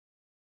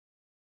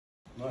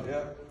Not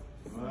yet.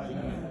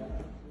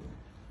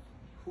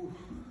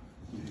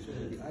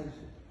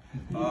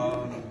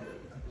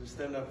 Just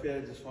stand up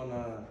here. Just want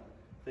to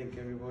thank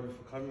everybody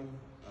for coming.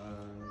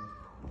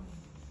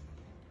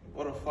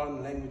 What a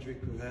fun language week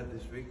we've had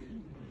this week.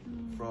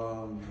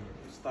 From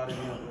starting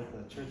out with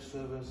a church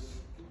service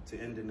to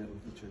ending it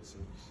with the church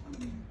service.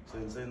 So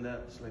in saying that,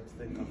 I'd just like to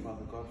thank our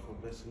Father God for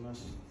blessing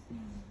us,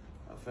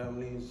 our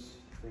families.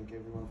 Thank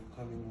everyone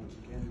for coming once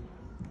again.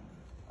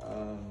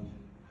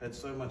 Had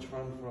so much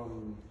fun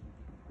from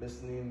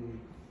listening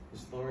to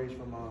stories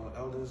from our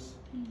elders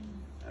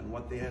and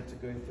what they had to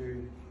go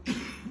through.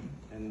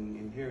 And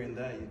in hearing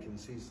that, you can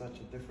see such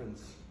a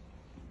difference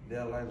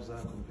their lives are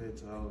compared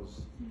to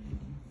ours.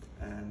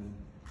 And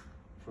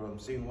from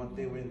seeing what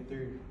they went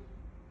through,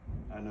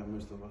 I know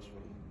most of us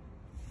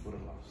would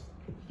have lost.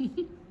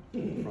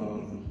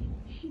 From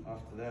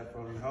after that,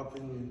 from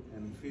helping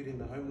and feeding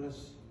the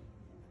homeless,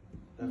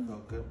 that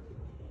felt good.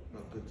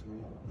 Felt good to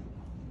me.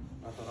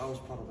 I thought I was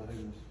part of the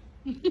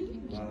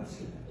homeless.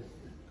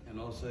 And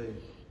also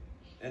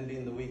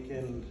ending the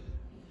weekend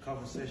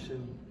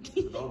conversation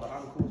with all the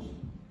uncles.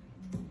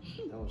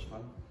 That was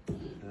fun.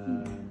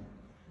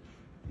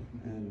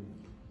 And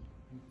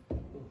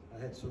I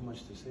had so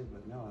much to say,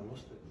 but now I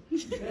lost it.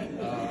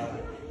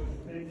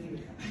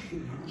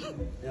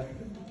 Yeah,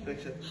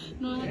 thanks.